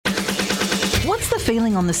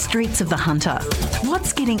feeling on the streets of the Hunter?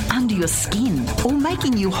 What's getting under your skin or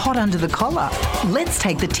making you hot under the collar? Let's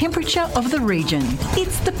take the temperature of the region.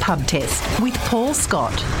 It's the Pub Test with Paul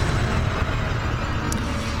Scott.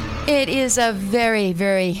 It is a very,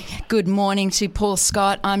 very good morning to Paul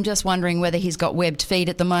Scott. I'm just wondering whether he's got webbed feet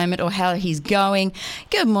at the moment or how he's going.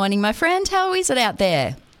 Good morning, my friend. How is it out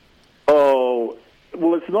there? Oh,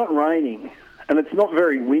 well, it's not raining and it's not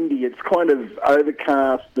very windy. It's kind of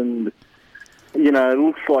overcast and, you know, it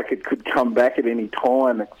looks like it could come back at any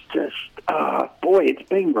time. It's just, it's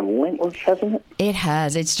been relentless, hasn't it? It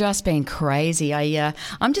has. It's just been crazy.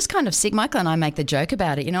 I'm just kind of sick. Michael and I make the joke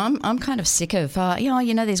about it. You know, I'm kind of sick of,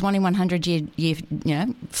 there's 1 in 100 year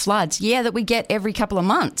floods. Yeah, that we get every couple of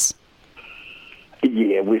months.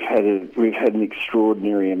 Yeah, we've had an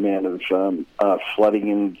extraordinary amount of flooding,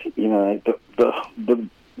 and you know the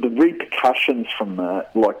repercussions from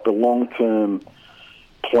that, like the long-term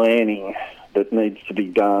planning that needs to be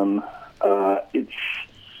done.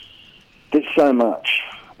 There's so much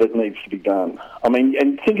that needs to be done. I mean,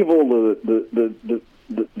 and think of all the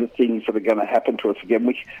things that are going to happen to us again.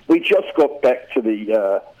 We just got back to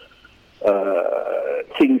the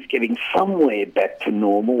things getting somewhere back to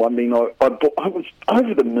normal. I mean, I was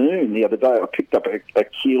over the moon the other day. I picked up a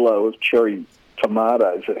kilo of cherry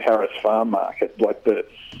tomatoes at Harris Farm Market, like the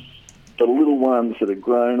little ones that are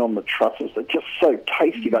grown on the trusses. They're just so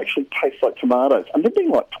tasty. They actually taste like tomatoes. And they're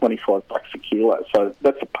being like $25 a kilo, so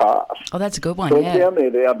that's a pass. Oh, that's a good one, so yeah. I was down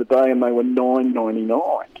there the other day and they were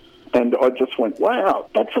 $9.99. And I just went, wow,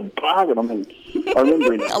 that's a bargain. I mean, I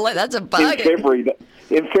remember that's a bargain.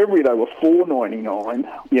 In February they were $4.99,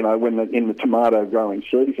 you know, in the tomato growing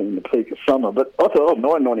season, in the peak of summer. But I thought,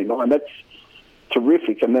 $9.99, that's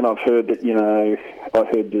terrific. And then I've heard that, you know, I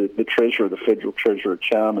heard the Treasurer, the Federal Treasurer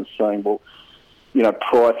Chalmers saying, well, you know,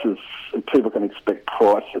 prices, people can expect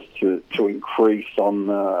prices to increase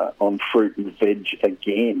on fruit and veg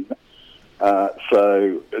again.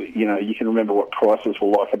 So, you know, you can remember what prices were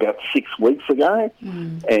like about 6 weeks ago,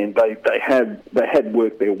 and they had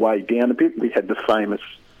worked their way down a bit. We had the famous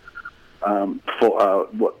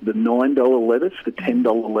the $9 lettuce, the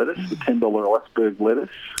 $10 lettuce, the $10 iceberg lettuce,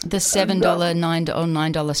 the $7,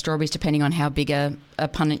 $9 strawberries, depending on how big a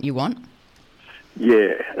punnet you want.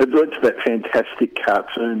 Yeah, it's that fantastic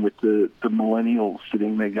cartoon with the millennials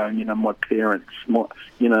sitting there going, you know, my parents,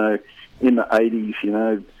 you know, in the 80s, you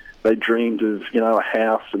know, they dreamed of, you know, a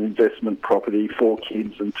house, an investment property, 4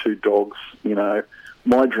 kids and 2 dogs. You know,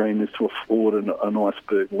 my dream is to afford an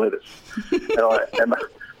iceberg lettuce. and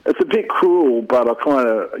it's a bit cruel, but I kind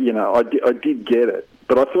of, you know, I did get it.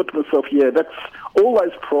 But I thought to myself, yeah, that's all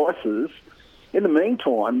those prices. In the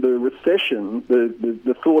meantime, the recession,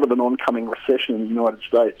 the thought of an oncoming recession in the United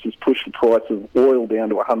States has pushed the price of oil down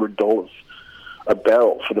to $100 a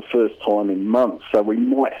barrel for the first time in months. So we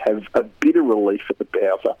might have a bit of relief at the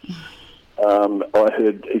Bowser. I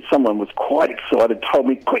heard someone was quite excited, told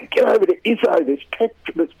me, quick, get over to Izzo,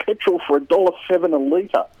 there's petrol for $1.07 a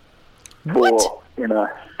litre. What? You know,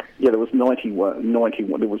 yeah, there was 91,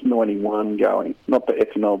 there was 91 going, not the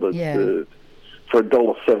ethanol, for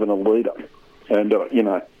 $1.07 a litre. And, you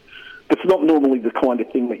know, it's not normally the kind of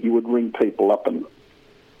thing that you would ring people up and...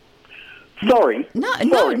 Sorry. No.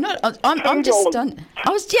 I'm just stunned.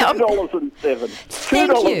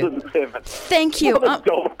 $2.07. Thank you.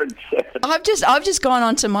 $1.07. I've just gone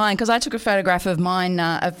on to mine because I took a photograph of mine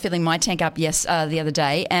of filling my tank up the other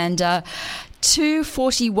day, and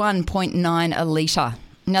 $2.41.9 a litre.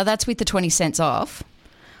 Now that's with the 20 cents off.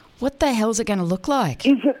 What the hell's it going to look like?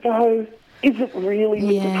 Is it though? Is it really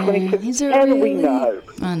with the 20 cents? How do we know?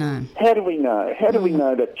 I know. How do we know? How do we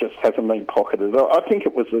know that just hasn't been pocketed? I think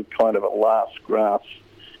it was a kind of a last grasp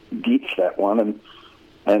ditch, that one,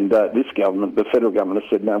 and this government, the federal government, has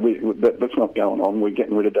said no, that's not going on. We're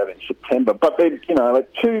getting rid of that in September. But they, you know,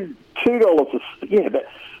 like $2.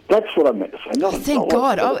 That's what I meant to say. Not Thank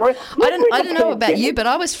God. I don't know about you, but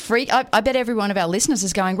I was freaked. I bet every one of our listeners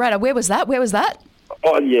is going, right, where was that?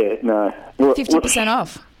 Oh, yeah, no. 50%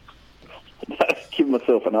 off. Give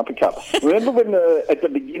myself an uppercut. Remember when at the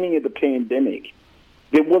beginning of the pandemic,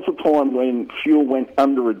 there was a time when fuel went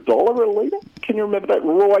under $1 a litre? Can you remember that?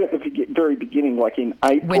 Right at the very beginning, like in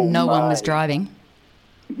April, when no one was driving.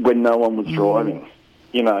 When no one was driving,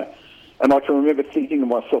 you know. And I can remember thinking to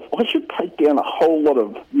myself, I should take down a whole lot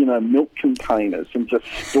of, you know, milk containers and just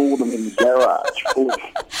store them in the garage. Full of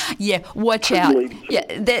yeah, watch out. Yeah,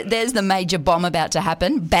 there's the major bomb about to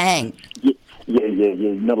happen. Bang. Yeah.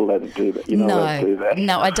 You're not allowed to do that. You're not allowed to do that.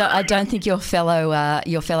 No, I don't think your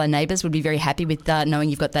fellow neighbours would be very happy with knowing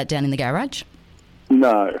you've got that down in the garage.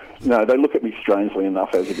 No, they look at me strangely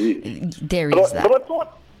enough as it is. There is that. But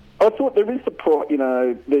I thought there is the price,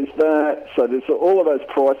 there's that, so there's all of those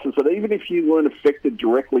prices that even if you weren't affected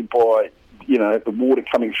directly by, the water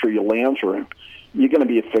coming through your lounge room, you're going to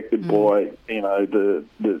be affected by,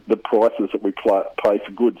 the prices that we pay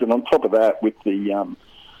for goods. And on top of that, with the,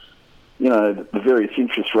 the various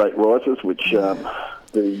interest rate rises, which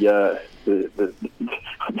the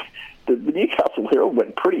Newcastle Herald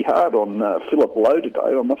went pretty hard on Philip Lowe today.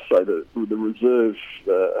 I must say the Reserve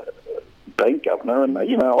Bank governor, and I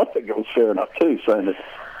think it was fair enough too, saying that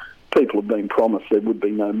people have been promised there would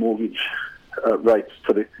be no mortgage rates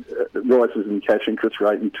for the rises in cash interest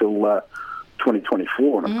rate until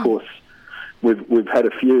 2024, and of course we've had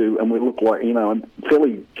a few, and we look like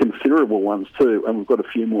fairly considerable ones too, and we've got a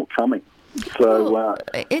few more coming. So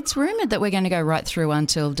it's rumoured that we're going to go right through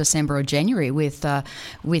until December or January with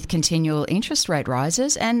continual interest rate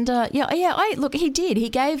rises. And look, he did. He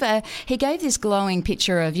gave this glowing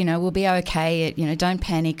picture of we'll be okay. Don't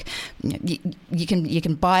panic. You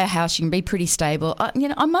can buy a house. You can be pretty stable.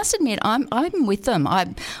 I must admit, I'm with them. I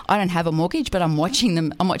don't have a mortgage, but I'm watching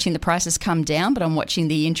them. I'm watching the prices come down, but I'm watching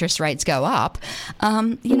the interest rates go up.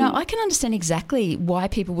 I can understand exactly why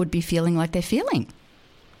people would be feeling like they're feeling.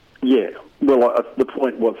 Yeah, well, the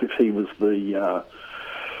point was if he was the,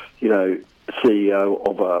 CEO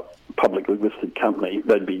of a publicly listed company,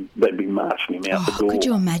 they'd be marching him out the door. Could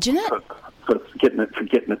you imagine it? For getting it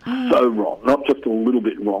so wrong, not just a little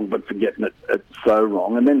bit wrong, but for getting it so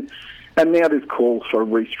wrong. And now there's calls for a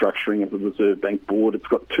restructuring of the Reserve Bank board. It's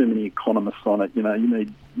got too many economists on it. You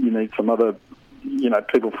need some other,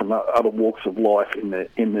 people from other walks of life in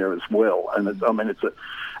there as well. And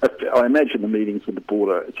I imagine the meetings with the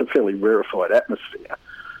board it's a fairly rarefied atmosphere.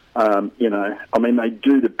 They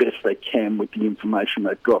do the best they can with the information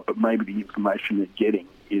they've got, but maybe the information they're getting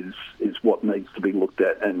is what needs to be looked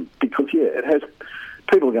at. And because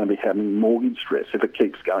people are going to be having mortgage stress if it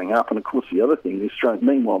keeps going up. And of course, the other thing, the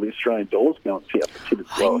Australian dollar's going to see up to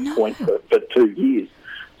its lowest point for 2 years.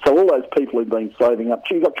 So all those people who've been saving up,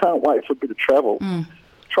 I can't wait for a bit of travel.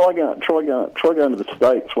 Try going to the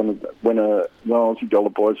States when Aussie dollar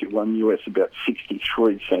buys you $1 about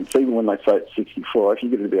 63 cents. Even when they say it's 65, you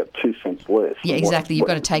get it about 2 cents less. Yeah, exactly. You've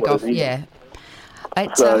got to take off. Yeah.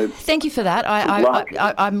 Thank you for that.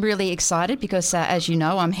 I'm really excited because, as you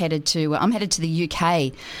know, I'm headed to the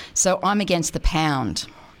UK, so I'm against the pound.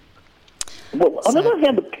 Well, I don't know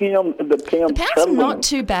how the pound's travelling. Not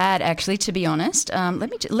too bad, actually, to be honest.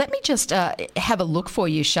 Let me just have a look for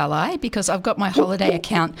you, shall I? Because I've got my holiday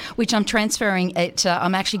account, which I'm transferring it.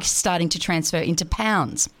 I'm actually starting to transfer into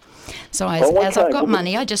pounds. So as I've got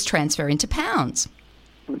money, I just transfer into pounds.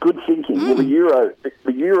 Good thinking. Well, the euro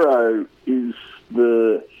is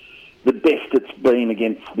the best it's been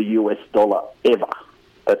against the US dollar ever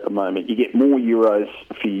at the moment. You get more euros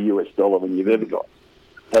for your US dollar than you've ever got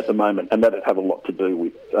at the moment, and that'd have a lot to do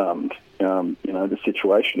with the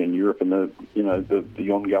situation in Europe and the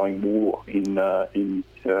ongoing war in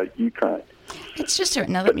Ukraine. It's just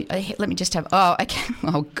now. Let me just have. Oh, okay.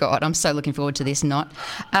 Oh God, I'm so looking forward to this.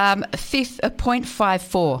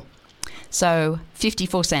 0.54, so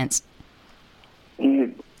 54 cents. Yeah,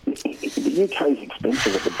 the UK's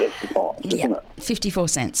expensive at the best of times, isn't it? 54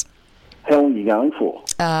 cents. How long are you going for?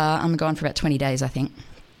 I'm going for about 20 days, I think.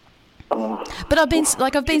 But I've been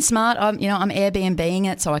smart. I'm Airbnb-ing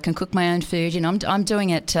it so I can cook my own food. I'm doing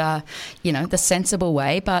it, the sensible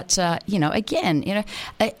way. But again,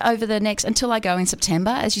 over the next until I go in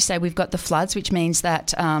September, as you say, we've got the floods, which means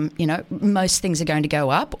that most things are going to go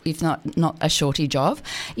up, if not a shortage of.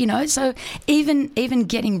 So even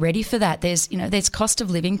getting ready for that, there's cost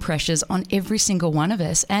of living pressures on every single one of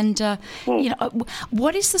us. And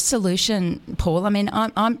what is the solution, Paul? I mean, I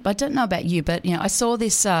don't know about you, but I saw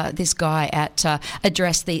this guy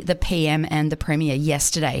address the PM and the Premier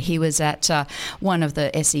yesterday. He was at one of the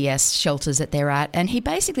SES shelters that they're at, and he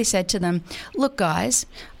basically said to them, look, guys,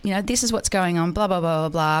 this is what's going on, blah, blah, blah,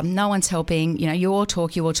 blah, blah. No one's helping. You all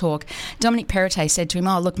talk. Dominic Perrottet said to him,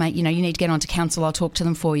 oh, look, mate, you need to get onto council. I'll talk to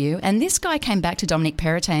them for you. And this guy came back to Dominic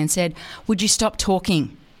Perrottet and said, would you stop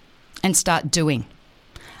talking and start doing?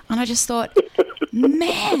 And I just thought,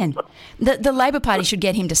 man, the Labor Party should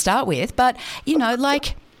get him to start with. But,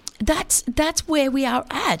 that's where we are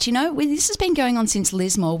at. This has been going on since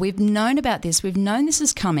Lismore. We've known about this. We've known this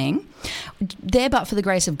is coming. There, but for the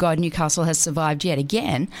grace of God, Newcastle has survived yet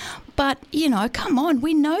again. But, come on,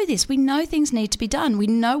 we know this. We know things need to be done. We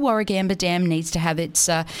know Warragamba Dam needs to have its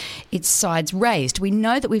sides raised. We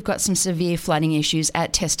know that we've got some severe flooding issues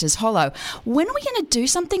at Testers Hollow. When are we going to do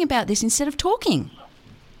something about this instead of talking?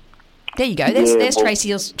 There you go. There's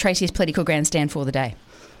Tracy's political grandstand for the day.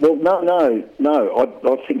 Well, no.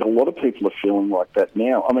 I think a lot of people are feeling like that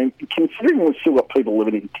now. I mean, considering we've still got people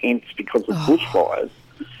living in tents because of bushfires,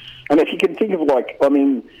 and if you can think of, like, I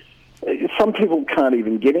mean, some people can't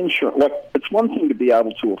even get insurance. Like, it's one thing to be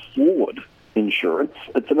able to afford insurance.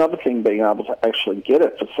 It's another thing being able to actually get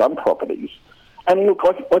it for some properties. And look,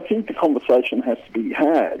 I think the conversation has to be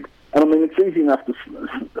had. And I mean, it's easy enough to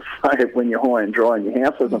say it when you're high and dry and your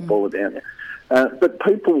house hasn't fallen down yet. But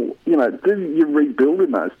people, do you rebuild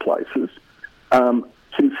in those places?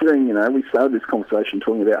 Considering, we started this conversation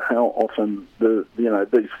talking about how often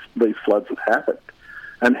these floods have happened,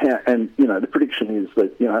 and the prediction is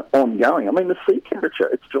that ongoing. I mean, the sea temperature,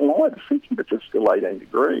 it's July, the sea temperature is still 18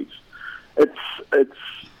 degrees. It's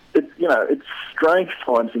strange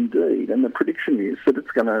times indeed, and the prediction is that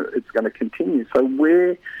it's going to continue. So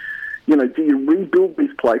where, do you rebuild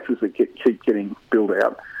these places that keep getting built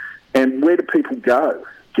out? And where do people go?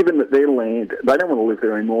 Given that their land, they don't want to live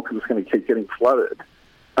there anymore because it's going to keep getting flooded.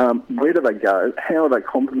 Where do they go? How are they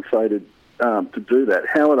compensated to do that?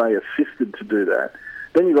 How are they assisted to do that?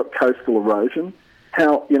 Then you've got coastal erosion.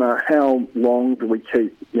 How long do we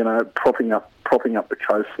keep propping up the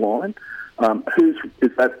coastline?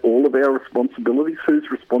 Is that all of our responsibilities? Whose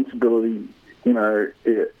responsibility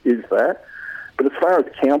is that? But as far as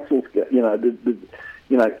councils go,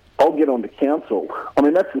 I'll get on to council. I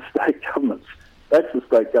mean, that's the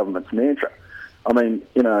state government's mantra. I mean,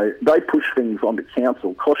 they push things onto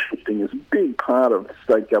council. Cost shifting is a big part of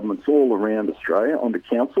state governments all around Australia onto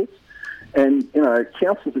councils. And,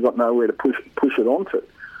 councils have got nowhere to push it onto.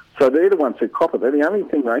 So they're the ones who cop it. The only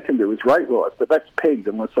thing they can do is rate rise, but that's pegged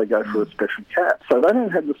unless they go for a special cap. So they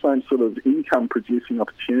don't have the same sort of income-producing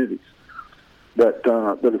opportunities that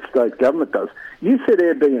a state government does. You said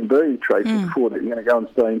Airbnb, Tracy, before that you're going to go and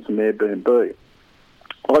stay in some Airbnb.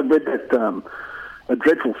 I read that a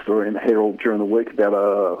dreadful story in the Herald during the week about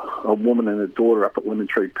a woman and her daughter up at Lemon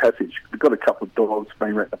Tree Passage. They've got a couple of dogs,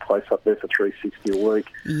 been renting a place up there for $360 a week.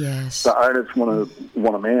 Yes. The owners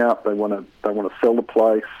want them out. They want to sell the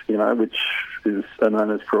place, which is an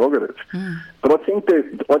owner's prerogative. But I think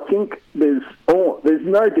there's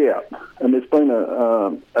no doubt, and there's been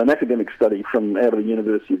an academic study from out of the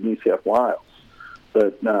University of New South Wales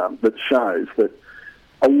that shows that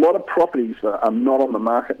a lot of properties that are not on the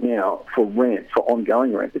market now for rent, for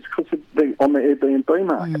ongoing rent, it's because they're on the Airbnb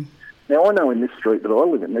market. Now, I know in this street that I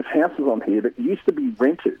live in, there's houses on here that used to be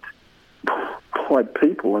rented by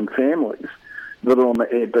people and families that are on the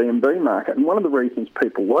Airbnb market. And one of the reasons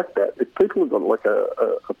people like that is people have got like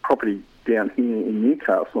a property down here in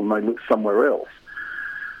Newcastle and they live somewhere else.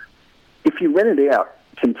 If you rent it out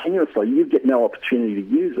continuously, you get no opportunity to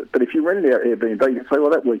use it. But if you rent it out Airbnb, you can say,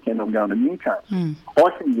 well, that weekend I'm going to Newcastle. I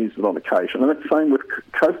can use it on occasion. And it's the same with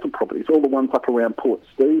coastal properties, all the ones up around Port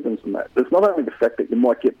Stephens and that. There's not only the fact that you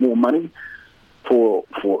might get more money for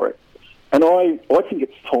it. And I think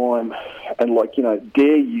it's time, and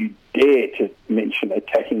dare you dare to mention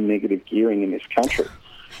attacking negative gearing in this country.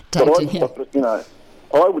 I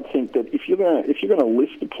would think that if you're going to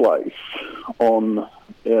list a place on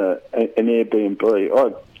an Airbnb,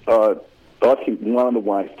 I think one of the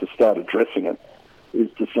ways to start addressing it is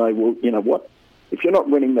to say, well, you know what? If you're not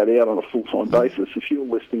renting that out on a full-time basis, if you're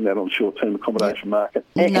listing that on short-term accommodation market,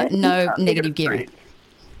 no negative gearing.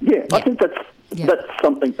 Yeah, I think that's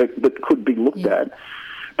something that could be looked at.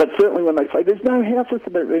 But certainly when they say there's no houses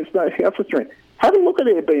to rent, have a look at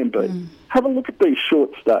Airbnb. Have a look at these short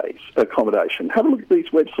stays accommodation. Have a look at these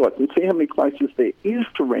websites and see how many places there is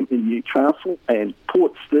to rent in Newcastle and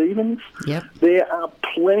Port Stephens. Yep. There are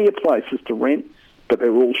plenty of places to rent, but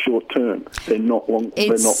they're all short term. They're not longer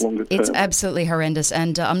term. It's absolutely horrendous,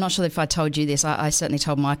 and I'm not sure if I told you this. I certainly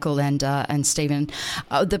told Michael and Stephen.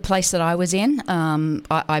 The place that I was in,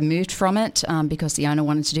 I moved from it because the owner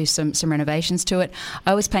wanted to do some renovations to it.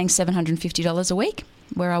 I was paying $750 a week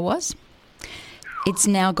where I was. It's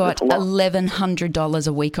now got $1,100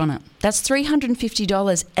 a week on it. That's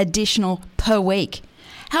 $350 additional per week.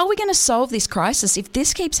 How are we going to solve this crisis if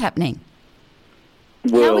this keeps happening?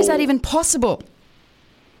 How is that even possible?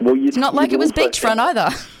 Well, it's not like it was beachfront either.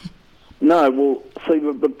 No, well, see,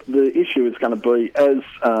 the issue is going to be as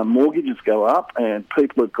mortgages go up and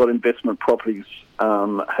people who've got investment properties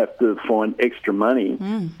have to find extra money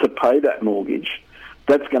to pay that mortgage,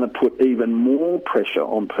 that's going to put even more pressure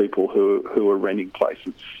on people who are renting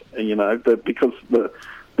places. Because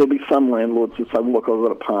there'll be some landlords who say, well, look,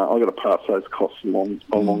 I've got to pass those costs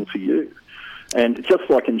along to you. And just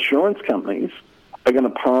like insurance companies are going to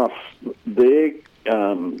pass their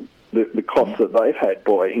the cost costs that they've had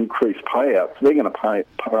by increased payouts, they're going to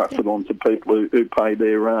pass it on to people who pay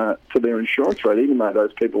to their insurance rate, even though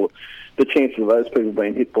those people, the chances of those people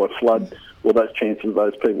being hit by flood or those chances of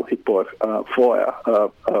those people hit by fire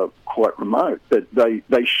are quite remote. That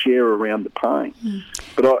they share around the pain.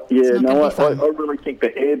 But I really think the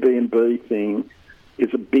Airbnb thing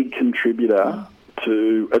is a big contributor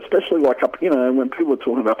to, especially like up, when people are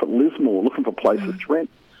talking about up at Lismore looking for places to rent,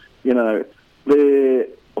 they're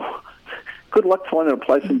good luck finding a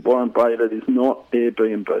place in Byron Bay that is not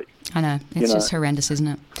Airbnb. I know. It's just horrendous, isn't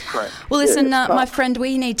it? Right. Well, listen, my friend,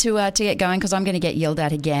 we need to get going because I'm going to get yelled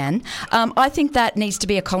at again. I think that needs to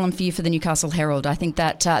be a column for you for the Newcastle Herald. I think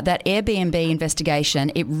that that Airbnb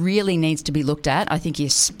investigation, it really needs to be looked at. I think you're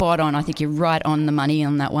spot on. I think you're right on the money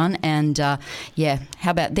on that one. And, how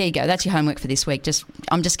about, there you go. That's your homework for this week.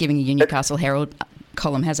 I'm just giving you your Newcastle Herald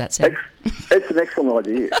column. How's that sound? It's an excellent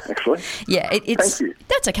idea, actually. Yeah, it's. Thank you.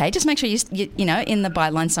 That's okay. Just make sure you in the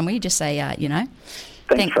byline somewhere, you just say,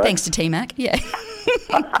 thanks to T-Mac. Yeah.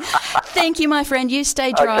 Thank you, my friend. You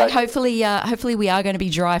stay dry. Okay. Hopefully we are going to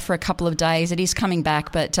be dry for a couple of days. It is coming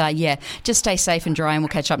back, but just stay safe and dry, and we'll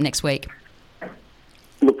catch up next week.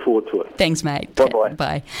 Look forward to it. Thanks, mate. Bye-bye.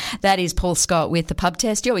 Bye. That is Paul Scott with the Pub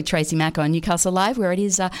Test. You're with Tracy Mack on Newcastle Live, where it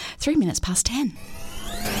is 3 minutes past 10.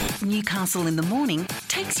 Newcastle in the Morning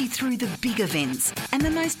takes you through the big events and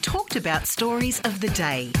the most talked about stories of the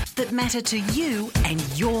day that matter to you and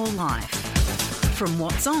your life. From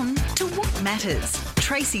what's on to what matters,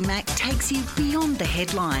 Tracy Mack takes you beyond the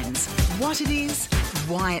headlines, what it is,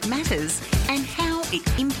 why it matters, and how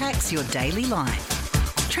it impacts your daily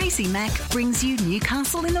life. Tracy Mack brings you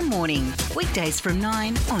Newcastle in the Morning, weekdays from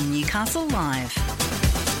 9 on Newcastle Live.